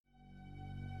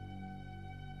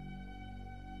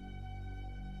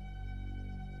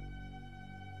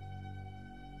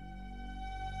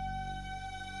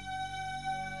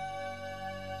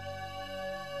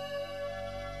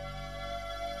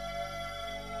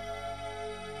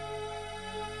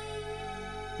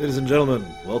Ladies and gentlemen,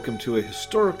 welcome to a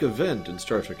historic event in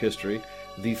Star Trek history,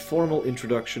 the formal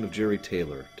introduction of Jeri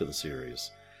Taylor to the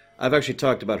series. I've actually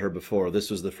talked about her before.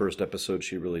 This was the first episode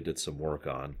she really did some work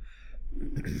on.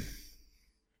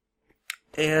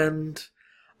 And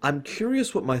I'm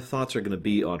curious what my thoughts are going to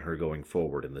be on her going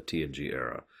forward in the TNG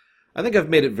era. I think I've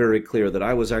made it very clear that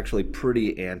I was actually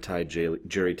pretty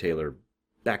anti-Jeri Taylor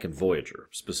back in Voyager,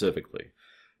 specifically.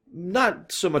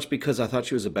 Not so much because I thought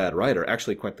she was a bad writer.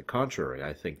 Actually, quite the contrary.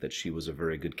 I think that she was a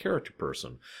very good character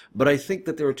person. But I think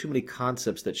that there were too many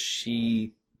concepts that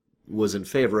she was in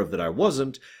favor of that I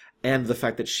wasn't, and the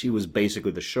fact that she was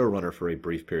basically the showrunner for a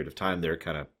brief period of time there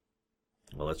kind of,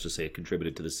 well, let's just say it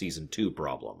contributed to the Season 2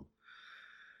 problem.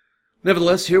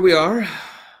 Nevertheless, here we are.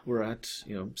 We're at,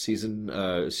 season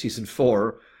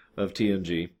 4 of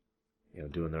TNG,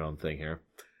 doing their own thing here.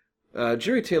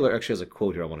 Jeri Taylor actually has a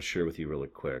quote here I want to share with you really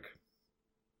quick.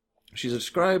 She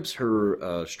describes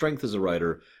her strength as a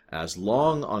writer as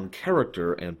long on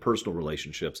character and personal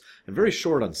relationships and very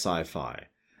short on sci-fi.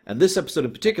 And this episode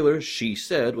in particular, she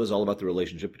said, was all about the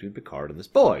relationship between Picard and this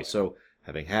boy. So,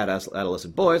 having had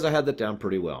adolescent boys, I had that down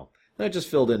pretty well. And I just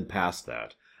filled in past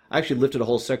that. I actually lifted a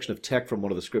whole section of tech from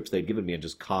one of the scripts they'd given me and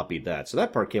just copied that. So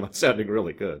that part came out sounding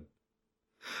really good.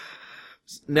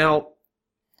 Now,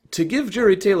 to give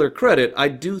Jeri Taylor credit, I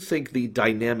do think the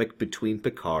dynamic between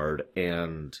Picard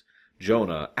and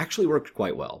Jonah actually worked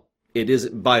quite well. It is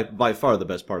by far the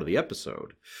best part of the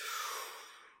episode.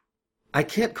 I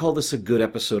can't call this a good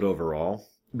episode overall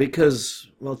because,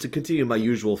 well, to continue my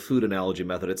usual food analogy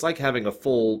method, it's like having a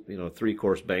full,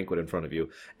 3-course banquet in front of you,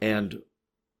 and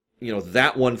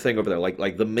that one thing over there,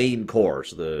 like the main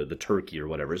course, the turkey or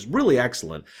whatever, is really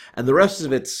excellent, and the rest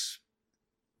of it's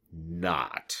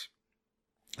not.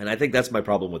 And I think that's my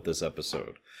problem with this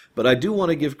episode. But I do want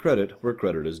to give credit where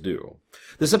credit is due.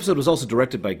 This episode was also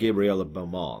directed by Gabriella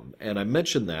Beaumont, and I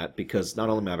mention that because not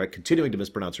only am I continuing to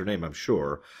mispronounce her name, I'm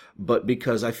sure, but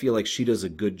because I feel like she does a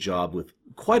good job with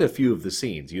quite a few of the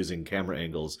scenes, using camera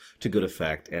angles to good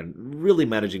effect, and really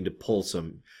managing to pull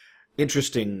some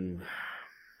interesting,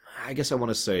 I guess I want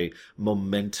to say,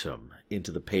 momentum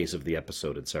into the pace of the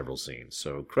episode in several scenes.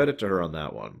 So credit to her on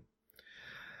that one.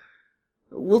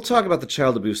 We'll talk about the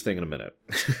child abuse thing in a minute.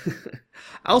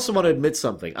 I also want to admit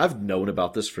something. I've known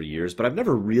about this for years, but I've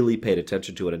never really paid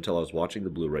attention to it until I was watching the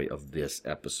Blu-ray of this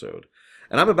episode.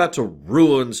 And I'm about to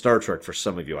ruin Star Trek for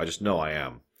some of you. I just know I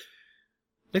am.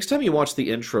 Next time you watch the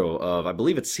intro of, I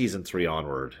believe it's Season 3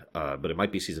 onward, but it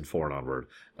might be Season 4 and onward,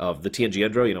 of the TNG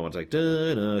intro, when it's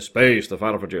like, space, the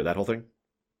final frontier, that whole thing.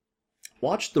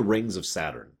 Watch the Rings of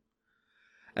Saturn.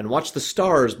 And watch the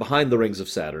stars behind the rings of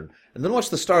Saturn, and then watch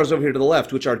the stars over here to the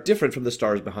left, which are different from the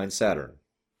stars behind Saturn.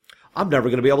 I'm never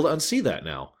going to be able to unsee that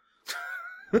now.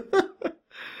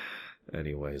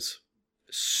 Anyways,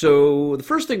 so the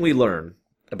first thing we learn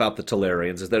about the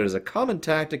Talarians is that it is a common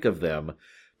tactic of them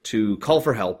to call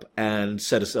for help and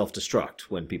set a self-destruct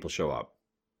when people show up.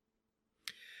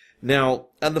 Now,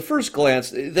 on the first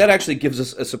glance, that actually gives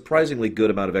us a surprisingly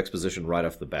good amount of exposition right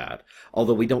off the bat,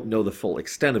 although we don't know the full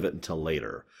extent of it until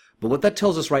later. But what that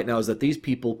tells us right now is that these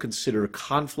people consider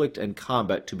conflict and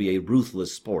combat to be a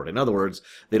ruthless sport. In other words,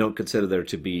 they don't consider there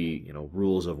to be,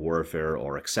 rules of warfare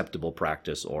or acceptable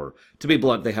practice, or, to be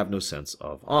blunt, they have no sense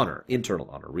of honor, internal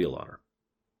honor, real honor.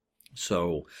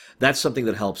 So that's something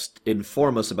that helps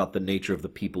inform us about the nature of the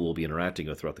people we'll be interacting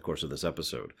with throughout the course of this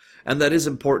episode. And that is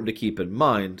important to keep in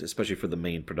mind, especially for the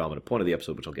main predominant point of the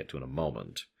episode, which I'll get to in a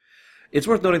moment. It's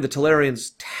worth noting the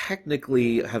Talarians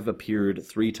technically have appeared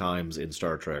 3 times in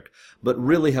Star Trek, but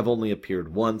really have only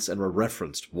appeared once and were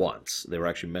referenced once. They were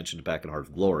actually mentioned back in Heart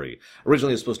of Glory.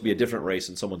 Originally it was supposed to be a different race,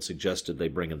 and someone suggested they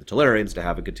bring in the Talarians to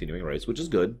have a continuing race, which is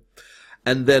good.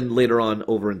 And then later on,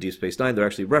 over in Deep Space Nine, they're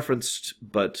actually referenced,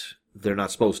 but they're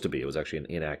not supposed to be. It was actually an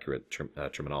inaccurate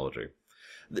terminology.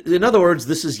 In other words,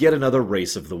 this is yet another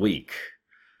race of the week.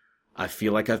 I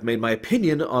feel like I've made my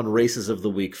opinion on races of the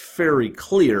week very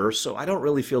clear, so I don't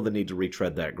really feel the need to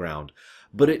retread that ground.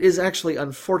 But it is actually,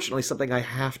 unfortunately, something I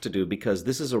have to do because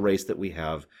this is a race that we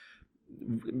have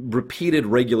repeated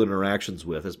regular interactions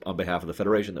with on behalf of the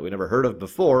Federation that we never heard of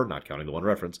before, not counting the one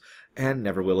reference, and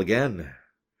never will again.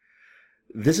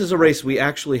 This is a race we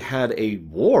actually had a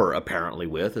war, apparently,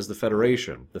 with as the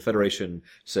Federation. The Federation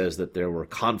says that there were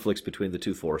conflicts between the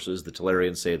two forces. The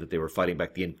Talarians say that they were fighting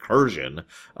back the incursion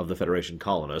of the Federation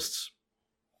colonists.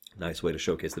 Nice way to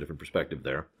showcase the different perspective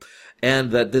there.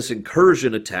 And that this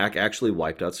incursion attack actually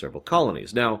wiped out several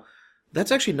colonies. Now,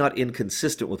 that's actually not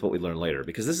inconsistent with what we learn later,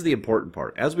 because this is the important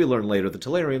part. As we learn later, the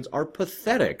Talarians are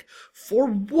pathetic. For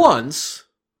once,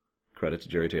 credit to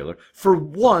Jeri Taylor, for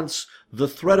once, the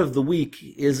threat of the week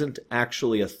isn't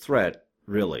actually a threat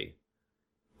really.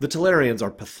 The Talarians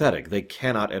are pathetic. They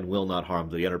cannot and will not harm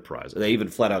the Enterprise. They even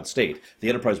flat out state the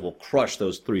Enterprise will crush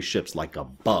those 3 ships like a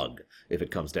bug if it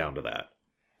comes down to that.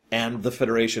 And the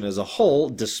Federation as a whole,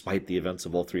 despite the events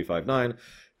of all 359,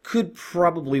 could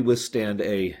probably withstand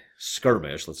a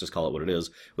skirmish, let's just call it what it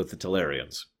is, with the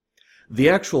Talarians. The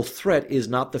actual threat is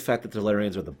not the fact that the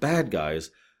Talarians are the bad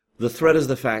guys. The threat is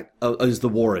is the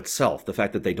war itself, the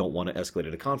fact that they don't want to escalate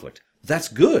into conflict. That's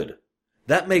good.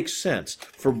 That makes sense.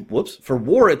 For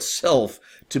war itself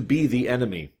to be the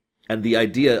enemy, and the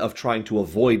idea of trying to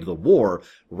avoid the war,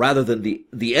 rather than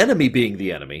the enemy being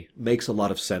the enemy, makes a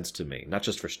lot of sense to me. Not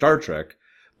just for Star Trek,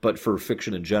 but for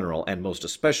fiction in general, and most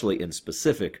especially in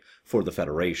specific for the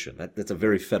Federation. That's a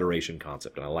very Federation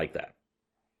concept, and I like that.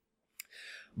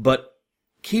 But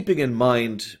keeping in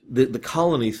mind the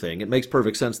colony thing, it makes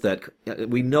perfect sense that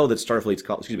we know that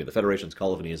the Federation's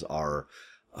colonies are,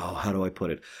 how do I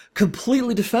put it,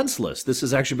 completely defenseless. This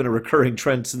has actually been a recurring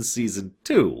trend since Season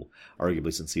 2,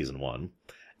 arguably since Season 1.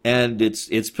 And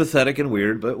it's pathetic and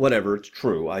weird, but whatever, it's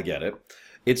true, I get it.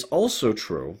 It's also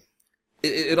true,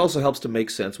 it also helps to make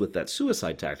sense with that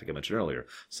suicide tactic I mentioned earlier.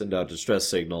 Send out a distress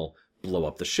signal, blow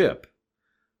up the ship.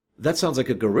 That sounds like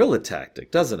a guerrilla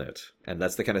tactic, doesn't it? And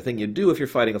that's the kind of thing you do if you're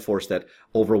fighting a force that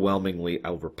overwhelmingly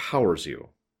overpowers you,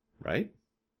 right?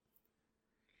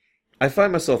 I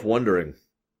find myself wondering,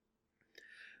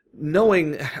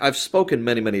 knowing I've spoken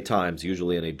many, many times,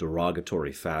 usually in a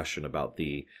derogatory fashion, about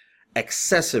the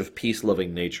excessive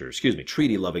peace-loving nature,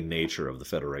 treaty-loving nature of the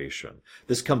Federation.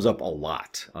 This comes up a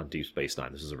lot on Deep Space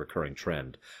Nine. This is a recurring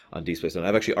trend on Deep Space Nine.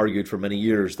 I've actually argued for many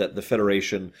years that the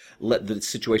Federation let the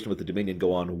situation with the Dominion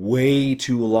go on way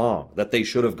too long, that they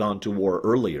should have gone to war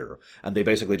earlier, and they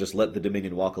basically just let the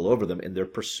Dominion walk all over them in their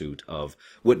pursuit of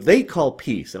what they call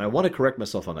peace. And I want to correct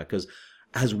myself on that, because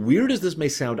as weird as this may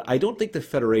sound, I don't think the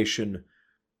Federation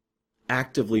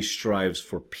actively strives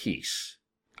for peace.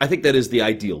 I think that is the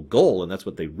ideal goal, and that's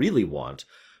what they really want.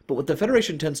 But what the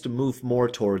Federation tends to move more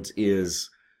towards is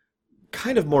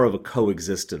kind of more of a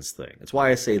coexistence thing. That's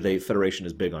why I say the Federation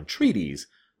is big on treaties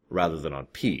rather than on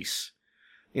peace.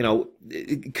 You know,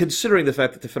 considering the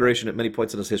fact that the Federation at many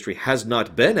points in its history has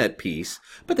not been at peace,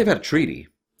 but they've had a treaty.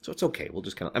 So it's okay. We'll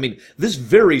just kind of... I mean, this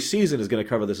very season is going to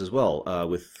cover this as well,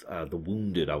 with the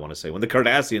Wounded, I want to say, when the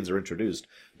Cardassians are introduced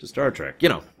to Star Trek. You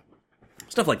know,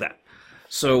 stuff like that.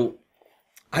 So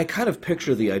I kind of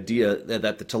picture the idea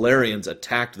that the Talarians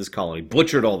attacked this colony,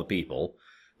 butchered all the people,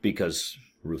 because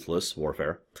ruthless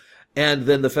warfare, and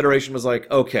then the Federation was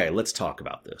like, okay, let's talk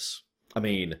about this. I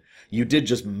mean, you did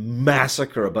just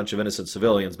massacre a bunch of innocent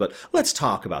civilians, but let's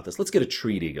talk about this. Let's get a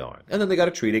treaty going. And then they got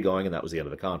a treaty going, and that was the end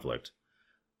of the conflict.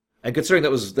 And considering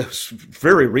that was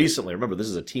very recently, remember, this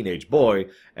is a teenage boy,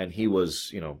 and he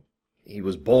was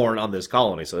born on this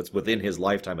colony, so it's within his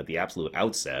lifetime at the absolute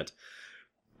outset.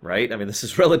 Right? I mean, this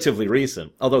is relatively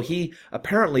recent. Although he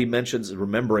apparently mentions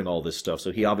remembering all this stuff,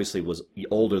 so he obviously was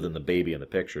older than the baby in the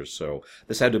pictures, so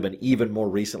this had to have been even more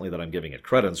recently than I'm giving it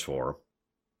credence for.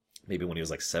 Maybe when he was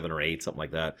like 7 or 8, something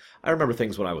like that. I remember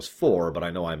things when I was 4, but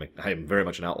I know I'm very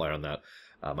much an outlier on that.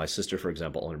 My sister, for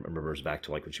example, only remembers back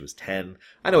to like when she was 10.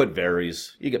 I know it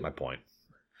varies. You get my point.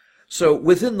 So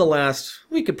within the last,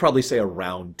 we could probably say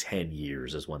around 10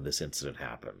 years is when this incident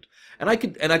happened. And I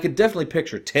could definitely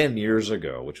picture 10 years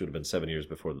ago, which would have been 7 years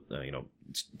before,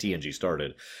 TNG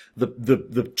started,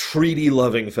 the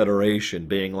treaty-loving Federation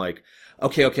being like,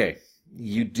 okay,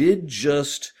 you did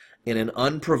just, in an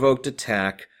unprovoked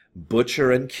attack, butcher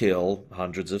and kill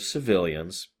hundreds of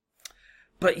civilians.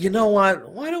 But you know what?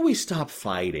 Why don't we stop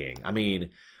fighting? I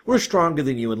mean, we're stronger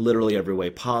than you in literally every way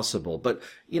possible, but,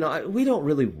 we don't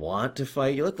really want to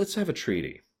fight you. Let's have a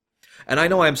treaty. And I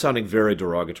know I'm sounding very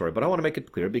derogatory, but I want to make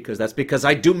it clear because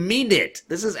I do mean it.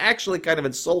 This is actually kind of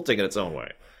insulting in its own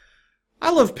way. I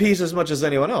love peace as much as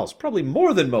anyone else, probably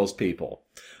more than most people.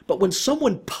 But when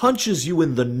someone punches you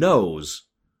in the nose,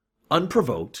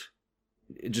 unprovoked,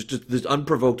 just this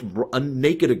unprovoked,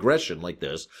 naked aggression like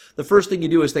this, the first thing you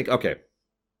do is think, okay,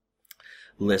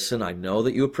 listen, I know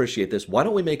that you appreciate this. Why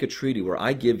don't we make a treaty where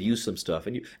I give you some stuff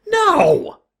and you...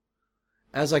 No!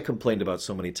 As I complained about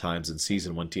so many times in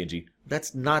Season 1 TNG,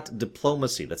 that's not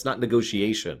diplomacy. That's not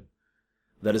negotiation.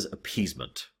 That is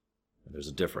appeasement. And there's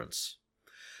a difference.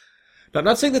 Now, I'm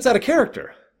not saying that's out of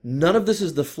character. None of this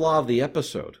is the flaw of the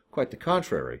episode. Quite the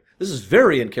contrary. This is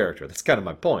very in character. That's kind of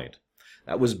my point.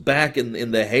 That was back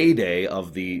in the heyday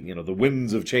of the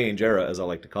winds of change era, as I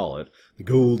like to call it. The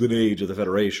golden age of the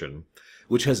Federation.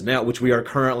 Which we are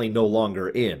currently no longer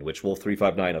in, which Wolf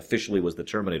 359 officially was the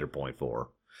terminator point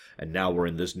for. And now we're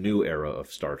in this new era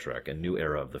of Star Trek and new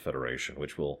era of the Federation,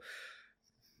 which will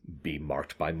be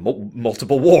marked by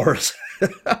multiple wars.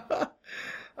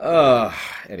 uh,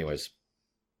 anyways,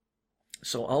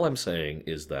 so all I'm saying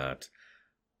is that.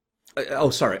 Oh,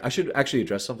 sorry. I should actually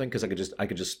address something because I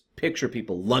could just picture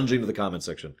people lunging to the comment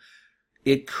section.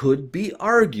 It could be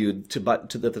argued that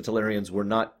the Talarians were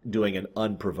not doing an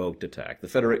unprovoked attack.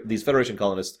 These Federation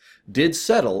colonists did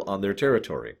settle on their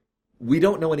territory. We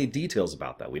don't know any details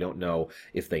about that. We don't know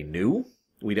if they knew.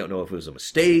 We don't know if it was a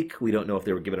mistake. We don't know if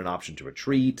they were given an option to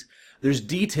retreat. There's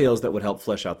details that would help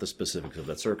flesh out the specifics of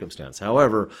that circumstance.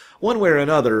 However, one way or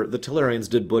another, the Talarians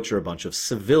did butcher a bunch of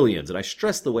civilians, and I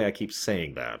stress the way I keep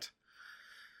saying that.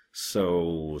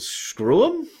 So, screw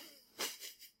them?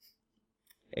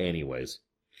 Anyways,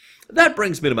 that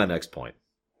brings me to my next point.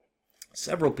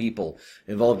 Several people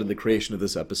involved in the creation of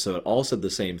this episode all said the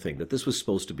same thing, that this was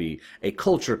supposed to be a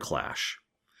culture clash.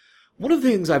 One of the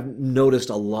things I've noticed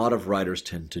a lot of writers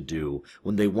tend to do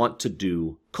when they want to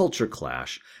do culture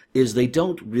clash is they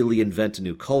don't really invent a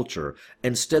new culture.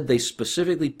 Instead, they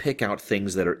specifically pick out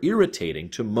things that are irritating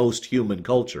to most human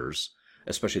cultures,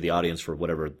 especially the audience for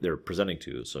whatever they're presenting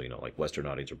to. So, like Western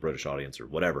audience or British audience or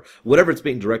whatever it's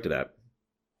being directed at.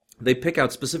 They pick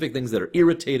out specific things that are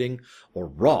irritating or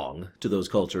wrong to those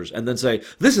cultures and then say,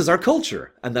 this is our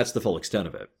culture, and that's the full extent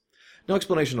of it. No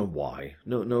explanation on why.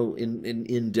 No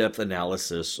in-depth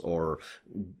analysis or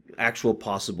actual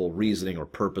possible reasoning or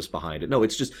purpose behind it. No,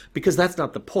 it's just because that's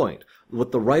not the point.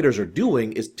 What the writers are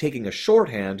doing is taking a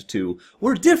shorthand to,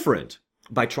 we're different,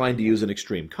 by trying to use an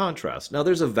extreme contrast. Now,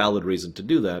 there's a valid reason to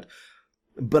do that,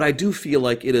 but I do feel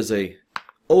like it is a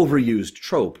overused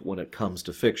trope when it comes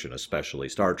to fiction, especially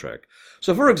Star Trek.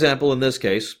 So, for example, in this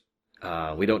case,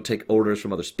 we don't take orders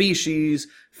from other species,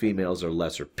 females are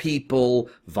lesser people,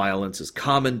 violence is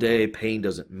common day, pain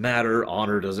doesn't matter,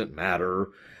 honor doesn't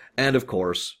matter, and of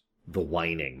course, the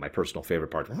whining, my personal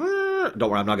favorite part. Don't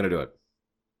worry, I'm not going to do it.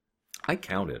 I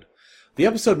counted. The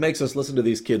episode makes us listen to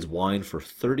these kids whine for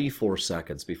 34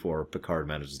 seconds before Picard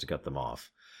manages to cut them off.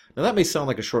 Now, that may sound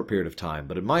like a short period of time,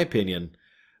 but in my opinion,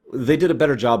 they did a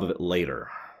better job of it later.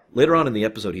 Later on in the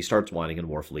episode, he starts whining and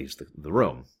Worf leaves the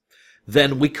room.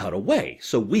 Then we cut away,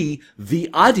 so we, the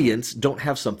audience, don't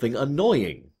have something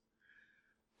annoying.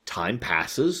 Time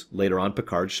passes, later on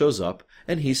Picard shows up,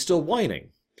 and he's still whining.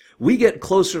 We get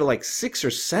closer to like 6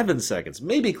 or 7 seconds,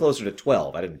 maybe closer to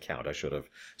 12, I didn't count, I should have,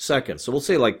 seconds. So we'll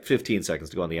say like 15 seconds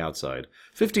to go on the outside.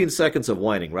 15 seconds of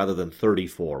whining rather than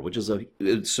 34, which is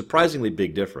a surprisingly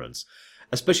big difference,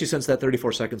 especially since that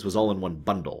 34 seconds was all in one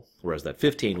bundle, whereas that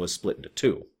 15 was split into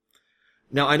 2.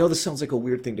 Now, I know this sounds like a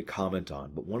weird thing to comment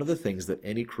on, but one of the things that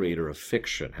any creator of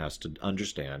fiction has to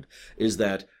understand is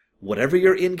that whatever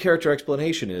your in-character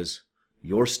explanation is,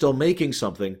 you're still making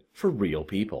something for real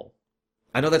people.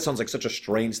 I know that sounds like such a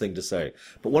strange thing to say,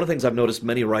 but one of the things I've noticed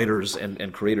many writers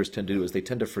and creators tend to do is they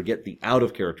tend to forget the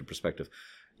out-of-character perspective.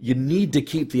 You need to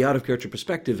keep the out-of-character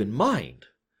perspective in mind.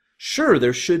 Sure,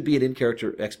 there should be an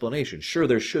in-character explanation. Sure,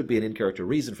 there should be an in-character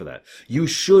reason for that. You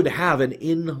should have an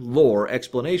in-lore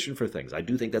explanation for things. I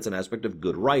do think that's an aspect of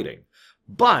good writing.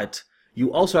 But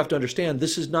you also have to understand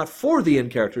this is not for the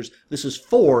in-characters. This is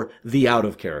for the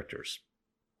out-of-characters.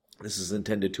 This is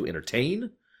intended to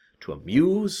entertain, to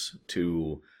amuse,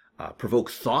 to provoke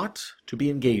thought, to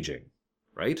be engaging.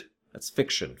 Right? That's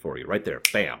fiction for you, right there.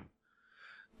 Bam.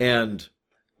 And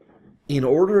in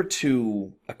order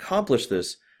to accomplish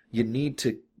this, you need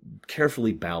to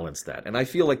carefully balance that. And I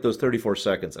feel like those 34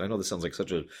 seconds, and I know this sounds like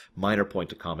such a minor point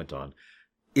to comment on,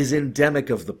 is endemic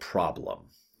of the problem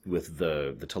with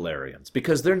the Talarians.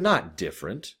 Because they're not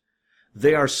different.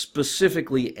 They are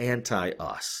specifically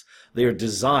anti-us. They are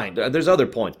designed, there's other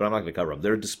points, but I'm not going to cover them.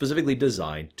 They're specifically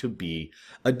designed to be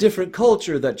a different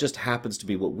culture that just happens to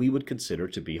be what we would consider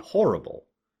to be horrible.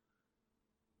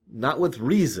 Not with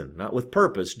reason, not with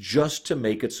purpose, just to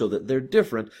make it so that they're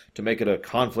different, to make it a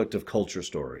conflict of culture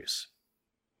stories.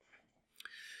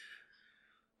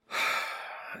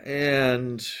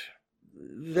 And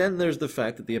then there's the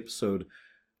fact that the episode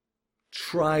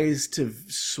tries to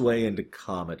sway into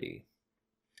comedy.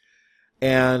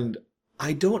 And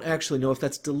I don't actually know if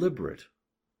that's deliberate.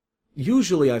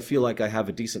 Usually I feel like I have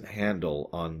a decent handle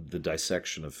on the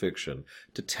dissection of fiction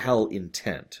to tell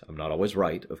intent. I'm not always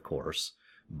right, of course.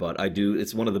 But I do,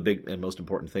 it's one of the big and most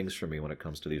important things for me when it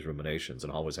comes to these ruminations,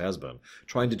 and always has been,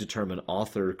 trying to determine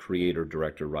author, creator,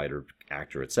 director, writer,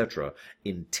 actor, etc.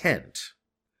 intent.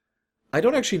 I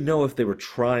don't actually know if they were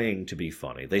trying to be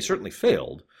funny. They certainly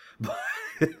failed.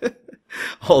 But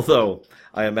Although,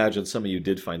 I imagine some of you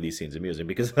did find these scenes amusing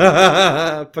because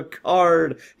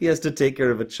Picard, he has to take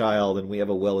care of a child, and we have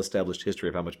a well-established history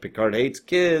of how much Picard hates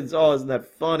kids. Oh, isn't that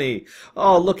funny?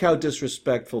 Oh, look how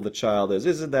disrespectful the child is.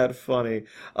 Isn't that funny?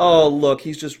 Oh, look,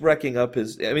 he's just wrecking up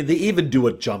his... I mean, they even do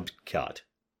a jump cut.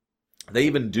 They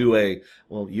even do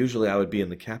well, usually I would be in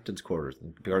the captain's quarters.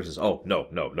 And Picard says, oh, no,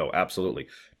 no, no, absolutely.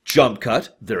 Jump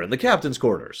cut, they're in the captain's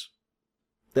quarters.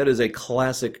 That is a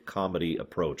classic comedy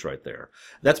approach right there.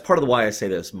 That's part of why I say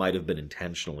this might have been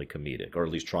intentionally comedic, or at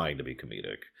least trying to be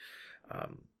comedic.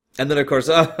 And then, of course,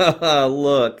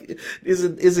 look,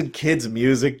 isn't kids'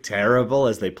 music terrible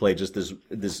as they play just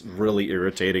this really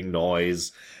irritating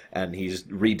noise, and he's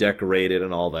redecorated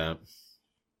and all that.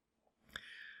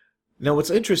 Now, what's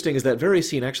interesting is that very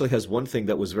scene actually has one thing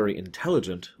that was very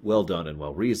intelligent, well done, and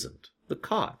well reasoned: the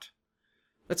cot.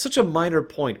 That's such a minor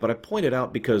point, but I point it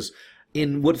out because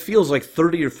in what feels like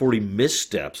 30 or 40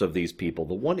 missteps of these people,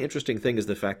 the one interesting thing is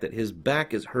the fact that his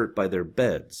back is hurt by their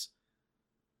beds.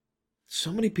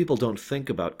 So many people don't think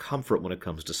about comfort when it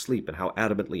comes to sleep and how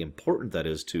adamantly important that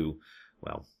is to,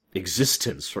 well,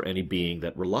 existence for any being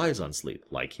that relies on sleep,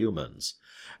 like humans.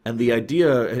 And the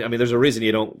idea, I mean, there's a reason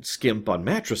you don't skimp on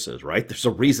mattresses, right? There's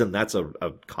a reason that's a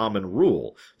common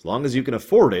rule. As long as you can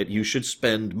afford it, you should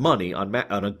spend money on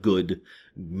a good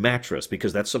mattress,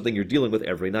 because that's something you're dealing with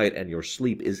every night, and your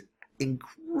sleep is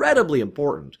incredibly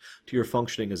important to your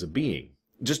functioning as a being.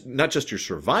 Not just your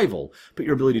survival, but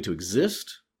your ability to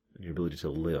exist and your ability to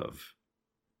live.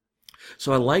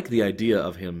 So I like the idea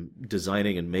of him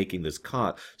designing and making this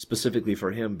cot specifically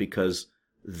for him, because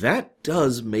that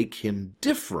does make him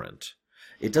different.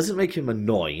 It doesn't make him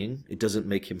annoying. It doesn't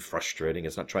make him frustrating.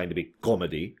 It's not trying to be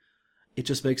comedy. It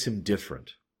just makes him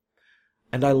different.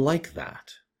 And I like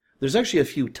that. There's actually a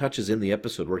few touches in the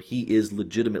episode where he is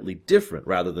legitimately different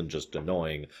rather than just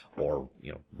annoying or,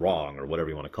 wrong or whatever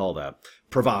you want to call that.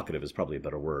 Provocative is probably a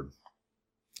better word.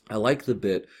 I like the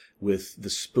bit with the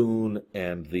spoon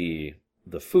and the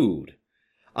food.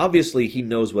 Obviously, he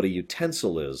knows what a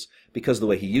utensil is because of the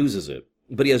way he uses it,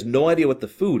 but he has no idea what the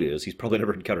food is. He's probably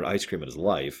never encountered ice cream in his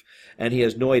life, and he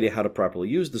has no idea how to properly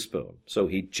use the spoon. So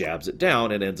he jabs it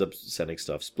down and ends up sending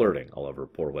stuff splurting all over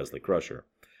poor Wesley Crusher.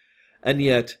 And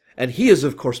he is,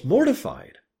 of course,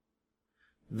 mortified.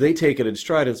 They take it in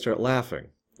stride and start laughing,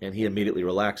 and he immediately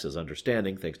relaxes,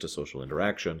 understanding, thanks to social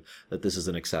interaction, that this is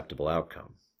an acceptable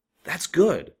outcome. That's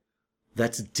good.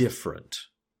 That's different.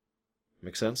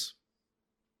 Make sense?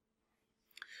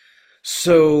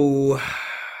 So,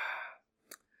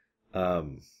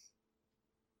 I'm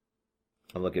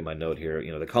looking at my note here.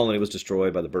 The colony was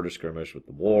destroyed by the Birder skirmish with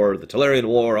the war, the Talarian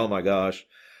War. Oh my gosh.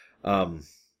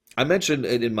 I mentioned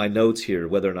in my notes here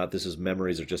whether or not this is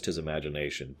memories or just his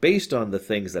imagination. Based on the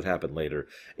things that happened later,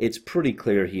 it's pretty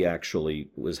clear he actually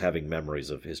was having memories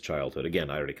of his childhood. Again,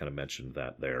 I already kind of mentioned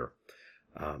that there.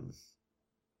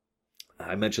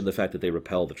 I mentioned the fact that they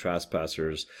repel the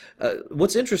trespassers.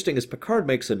 What's interesting is Picard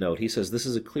makes a note. He says this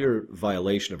is a clear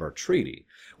violation of our treaty,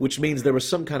 which means there was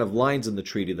some kind of lines in the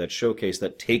treaty that showcase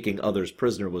that taking others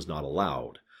prisoner was not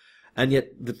allowed. And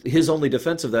yet his only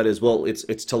defense of that is, well, it's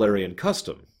Talarian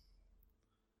custom.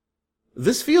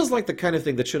 This feels like the kind of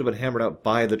thing that should have been hammered out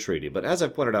by the treaty, but as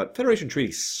I've pointed out, Federation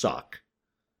treaties suck.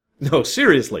 No,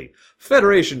 seriously,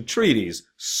 Federation treaties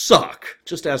suck.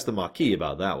 Just ask the Maquis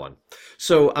about that one.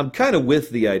 So I'm kind of with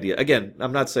the idea. Again,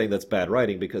 I'm not saying that's bad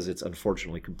writing, because it's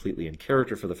unfortunately completely in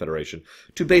character for the Federation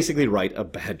to basically write a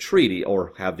bad treaty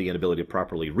or have the inability to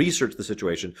properly research the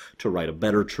situation to write a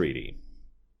better treaty.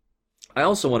 I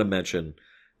also want to mention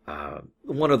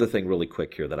one other thing really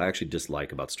quick here that I actually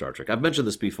dislike about Star Trek. I've mentioned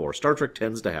this before. Star Trek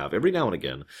tends to have, every now and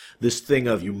again, this thing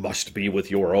of you must be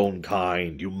with your own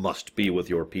kind, you must be with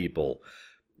your people.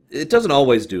 It doesn't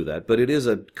always do that, but it is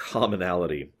a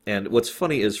commonality. And what's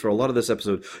funny is, for a lot of this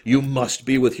episode, you must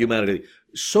be with humanity.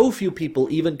 So few people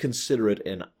even consider it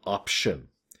an option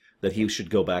that he should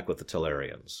go back with the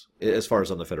Talarians, as far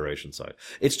as on the Federation side.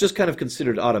 It's just kind of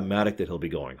considered automatic that he'll be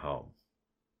going home.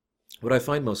 What I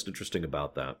find most interesting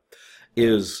about that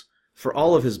is, for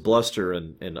all of his bluster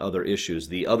and other issues,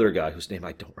 the other guy, whose name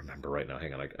I don't remember right now,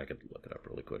 hang on, I could look it up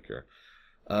really quick here.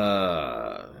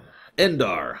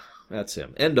 Endar. That's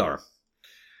him. Endar.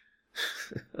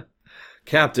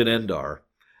 Captain Endar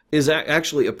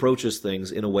actually approaches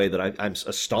things in a way that I'm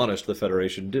astonished the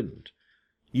Federation didn't.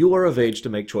 You are of age to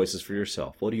make choices for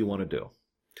yourself. What do you want to do?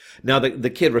 Now, the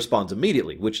kid responds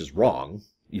immediately, which is wrong.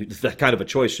 That kind of a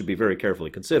choice should be very carefully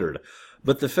considered.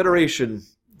 But the Federation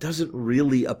doesn't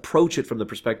really approach it from the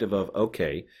perspective of,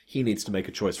 okay, he needs to make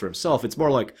a choice for himself. It's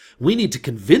more like, we need to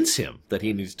convince him that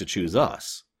he needs to choose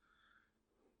us.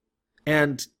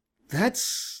 And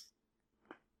that's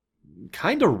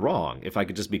kind of wrong, if I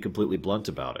could just be completely blunt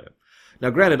about it. Now,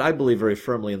 granted, I believe very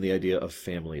firmly in the idea of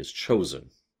family is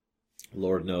chosen.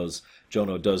 Lord knows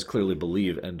Jono does clearly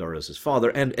believe Endar is his father,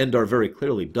 and Endar very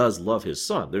clearly does love his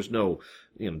son. There's no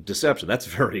deception. That's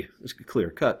very clear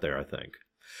cut there, I think.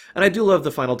 And I do love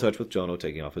the final touch with Jono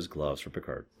taking off his gloves for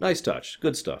Picard. Nice touch.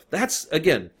 Good stuff. That's,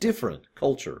 again, different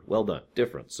culture. Well done.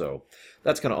 Different. So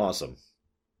that's kind of awesome.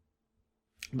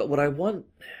 But what I want...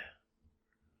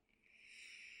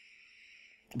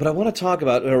 But I want to talk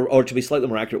about, or to be slightly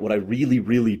more accurate, what I really,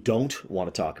 really don't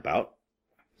want to talk about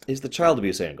is the child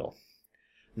abuse angle.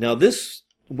 Now, this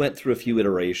went through a few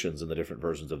iterations in the different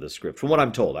versions of this script. From what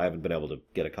I'm told, I haven't been able to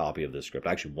get a copy of this script.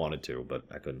 I actually wanted to, but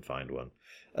I couldn't find one.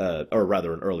 Or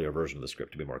rather, an earlier version of the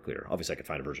script, to be more clear. Obviously, I could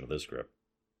find a version of this script.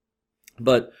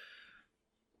 But,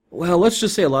 well, let's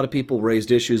just say a lot of people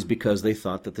raised issues because they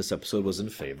thought that this episode was in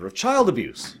favor of child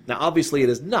abuse. Now, obviously, it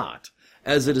is not.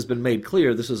 As it has been made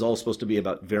clear, this is all supposed to be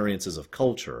about variances of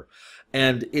culture.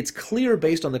 And it's clear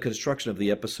based on the construction of the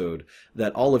episode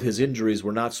that all of his injuries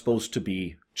were not supposed to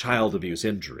be child abuse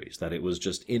injuries, that it was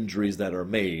just injuries that are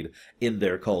made in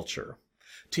their culture.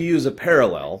 To use a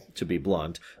parallel, to be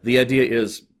blunt, the idea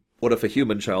is, what if a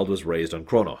human child was raised on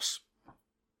Kronos?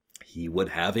 He would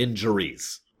have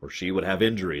injuries, or she would have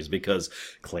injuries, because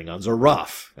Klingons are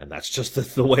rough, and that's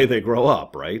just the way they grow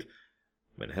up, right?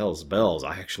 I mean, hell's bells,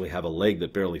 I actually have a leg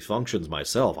that barely functions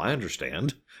myself. I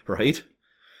understand, right?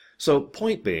 So,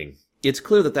 point being, it's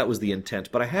clear that that was the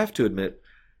intent, but I have to admit,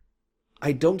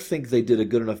 I don't think they did a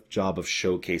good enough job of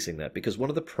showcasing that, because one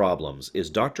of the problems is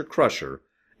Dr. Crusher,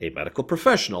 a medical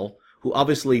professional, who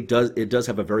obviously does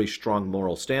have a very strong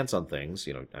moral stance on things,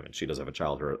 she does have a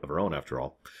child of her own after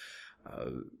all,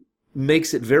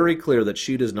 makes it very clear that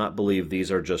she does not believe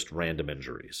these are just random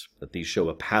injuries, that these show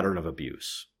a pattern of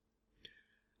abuse.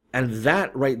 And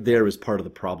that right there is part of the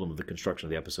problem of the construction of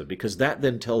the episode, because that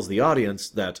then tells the audience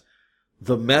that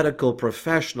the medical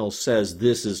professional says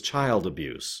this is child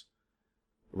abuse,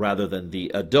 rather than the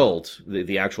adult,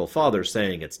 the actual father,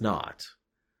 saying it's not.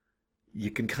 You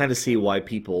can kind of see why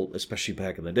people, especially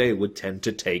back in the day, would tend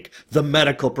to take the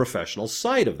medical professional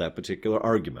side of that particular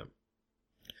argument.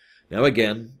 Now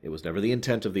again, it was never the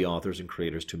intent of the authors and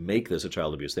creators to make this a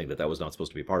child abuse thing, that was not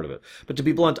supposed to be part of it. But to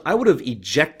be blunt, I would have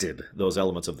ejected those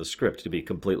elements of the script, to be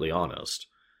completely honest.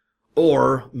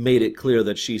 Or made it clear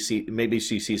that maybe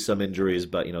she sees some injuries,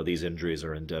 but, these injuries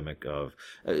are endemic of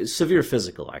severe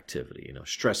physical activity,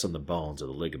 stress on the bones or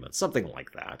the ligaments, something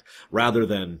like that. Rather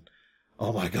than,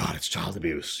 oh my God, it's child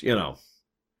abuse,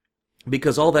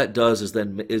 Because all that does is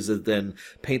then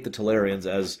paint the Talarians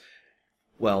as,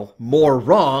 well, more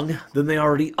wrong than they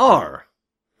already are.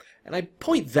 And I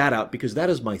point that out because that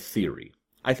is my theory.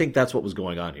 I think that's what was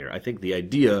going on here. I think the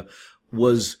idea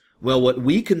was, well, what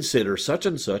we consider such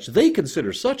and such, they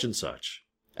consider such and such.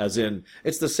 As in,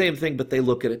 it's the same thing, but they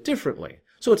look at it differently.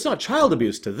 So it's not child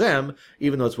abuse to them,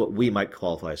 even though it's what we might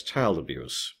qualify as child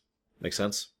abuse. Make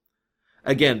sense?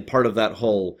 Again, part of that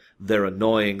whole they're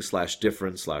annoying /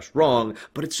 different / wrong,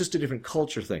 but it's just a different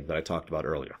culture thing that I talked about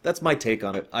earlier. That's my take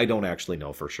on it. I don't actually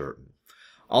know for certain.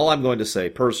 All I'm going to say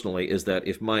personally is that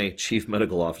if my chief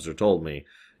medical officer told me,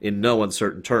 in no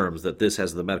uncertain terms, that this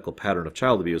has the medical pattern of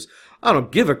child abuse, I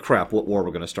don't give a crap what war we're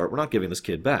going to start. We're not giving this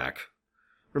kid back.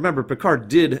 Remember, Picard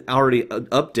did already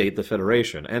update the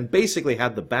Federation, and basically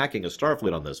had the backing of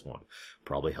Starfleet on this one.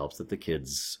 Probably helps that the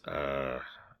kid's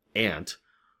aunt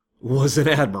was an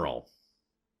admiral.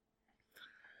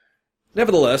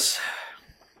 Nevertheless,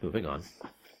 moving on.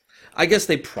 I guess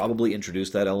they probably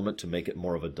introduced that element to make it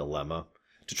more of a dilemma,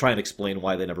 to try and explain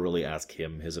why they never really asked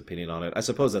him his opinion on it. I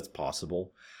suppose that's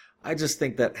possible. I just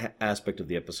think that aspect of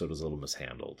the episode was a little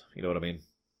mishandled. You know what I mean?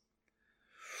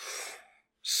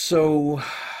 So,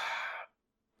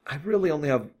 I really only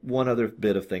have one other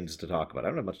bit of things to talk about. I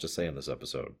don't have much to say in this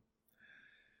episode.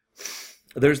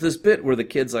 There's this bit where the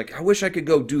kid's like, I wish I could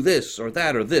go do this or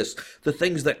that or this, the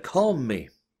things that calm me.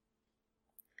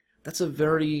 That's a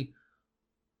very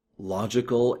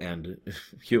logical and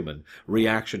human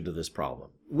reaction to this problem.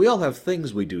 We all have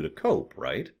things we do to cope,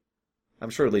 right? I'm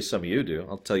sure at least some of you do.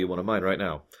 I'll tell you one of mine right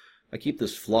now. I keep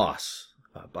this floss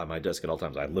by my desk at all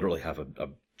times. I literally have a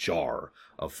jar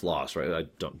of floss, right? I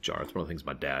don't jar. It's one of the things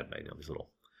my dad made, these little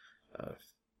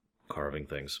carving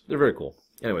things. They're very cool.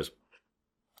 Anyways.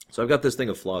 So I've got this thing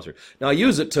of flosser. Now I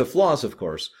use it to floss, of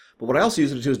course, but what I also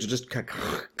use it to do is to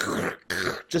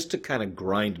just to kind of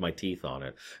grind my teeth on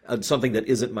it. Something that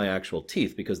isn't my actual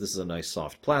teeth, because this is a nice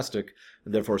soft plastic,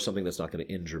 and therefore something that's not going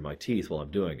to injure my teeth while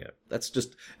I'm doing it. That's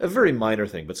just a very minor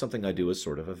thing, but something I do as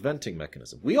sort of a venting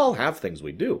mechanism. We all have things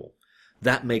we do.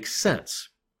 That makes sense.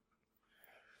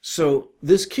 So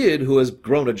this kid who has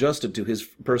grown adjusted to his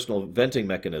personal venting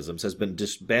mechanisms has been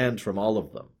disbanded from all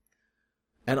of them.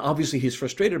 And obviously he's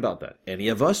frustrated about that. Any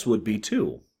of us would be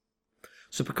too.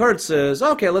 So Picard says,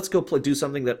 okay, let's go do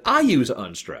something that I use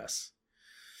unstress.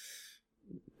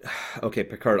 Okay,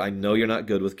 Picard, I know you're not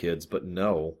good with kids, but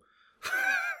no.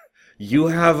 You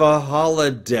have a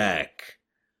holodeck.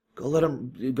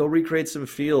 Go recreate some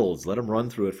fields. Let him run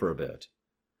through it for a bit.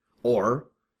 Or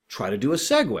try to do a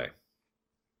segue.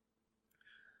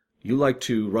 You like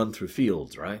to run through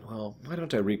fields, right? Well, why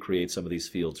don't I recreate some of these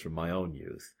fields from my own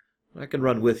youth? I can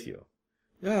run with you.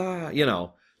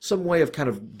 Some way of kind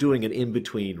of doing an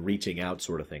in-between, reaching out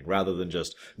sort of thing, rather than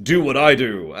just do what I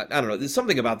do. I don't know. There's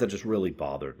something about that just really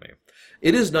bothered me.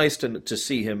 It is nice to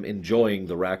see him enjoying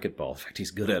the racquetball. In fact,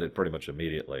 he's good at it pretty much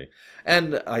immediately.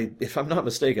 And if I'm not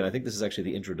mistaken, I think this is actually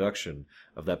the introduction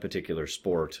of that particular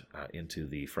sport into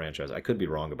the franchise. I could be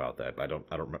wrong about that, but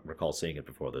I don't recall seeing it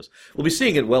before this. We'll be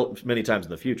seeing it many times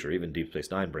in the future. Even Deep Space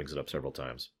Nine brings it up several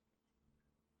times.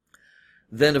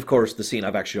 Then, of course, the scene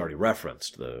I've actually already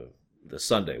referenced, the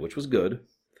Sunday, which was good.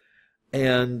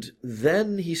 And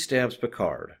then he stabs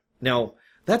Picard. Now,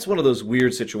 that's one of those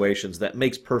weird situations that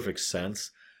makes perfect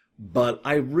sense, but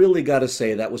I really gotta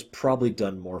say that was probably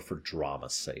done more for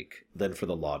drama's sake than for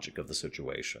the logic of the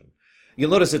situation.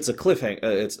 You'll notice it's a cliffhanger.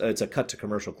 It's a cut to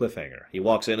commercial cliffhanger. He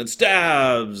walks in and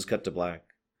stabs. Cut to black.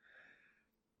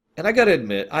 And I gotta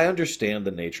admit, I understand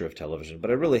the nature of television,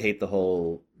 but I really hate the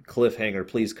whole cliffhanger,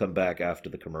 please come back after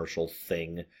the commercial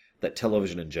thing that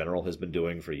television in general has been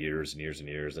doing for years and years and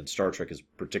years, and Star Trek is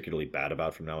particularly bad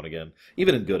about from now and again,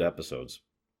 even in good episodes.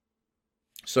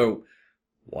 So,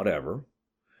 whatever.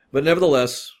 But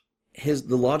nevertheless,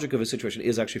 the logic of his situation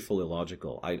is actually fully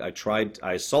logical. I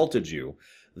assaulted you,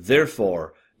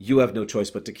 therefore you have no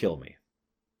choice but to kill me.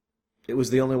 It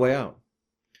was the only way out.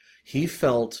 He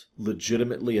felt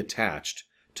legitimately attached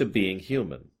to being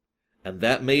human, and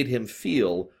that made him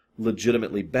feel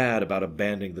legitimately bad about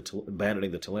abandoning the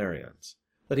Talarians.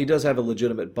 That he does have a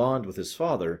legitimate bond with his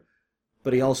father,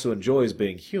 but he also enjoys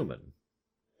being human.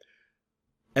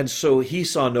 And so he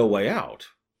saw no way out.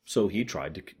 So he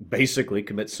tried to basically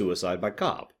commit suicide by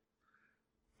cop.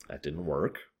 That didn't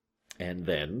work. And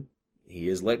then he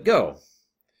is let go.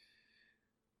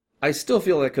 I still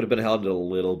feel that could have been handled a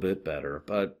little bit better,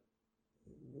 but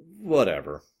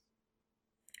whatever.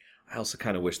 I also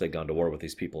kind of wish they'd gone to war with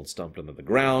these people and stomped them to the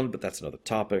ground, but that's another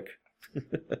topic.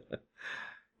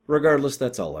 Regardless,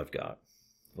 that's all I've got.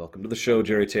 Welcome to the show,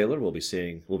 Jerry Taylor. We'll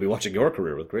be watching your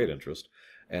career with great interest,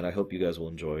 and I hope you guys will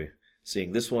enjoy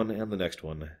seeing this one and the next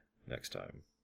one next time.